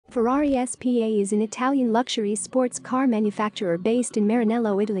Ferrari SPA is an Italian luxury sports car manufacturer based in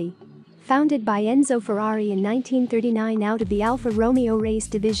Maranello, Italy. Founded by Enzo Ferrari in 1939 out of the Alfa Romeo race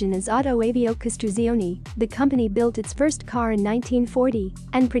division as Auto Avio Costruzioni, the company built its first car in 1940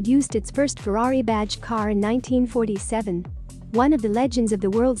 and produced its first Ferrari badge car in 1947. One of the legends of the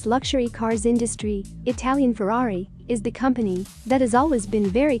world's luxury cars industry, Italian Ferrari, is the company that has always been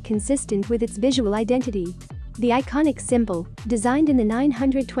very consistent with its visual identity. The iconic symbol, designed in the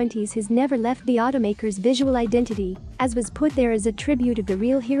 1920s, has never left the automaker's visual identity, as was put there as a tribute of the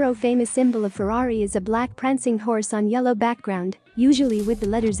real hero. Famous symbol of Ferrari is a black prancing horse on yellow background, usually with the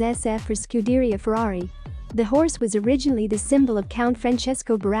letters SF for Scuderia Ferrari. The horse was originally the symbol of Count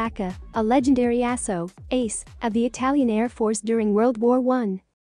Francesco Baracca, a legendary ace of the Italian Air Force during World War I.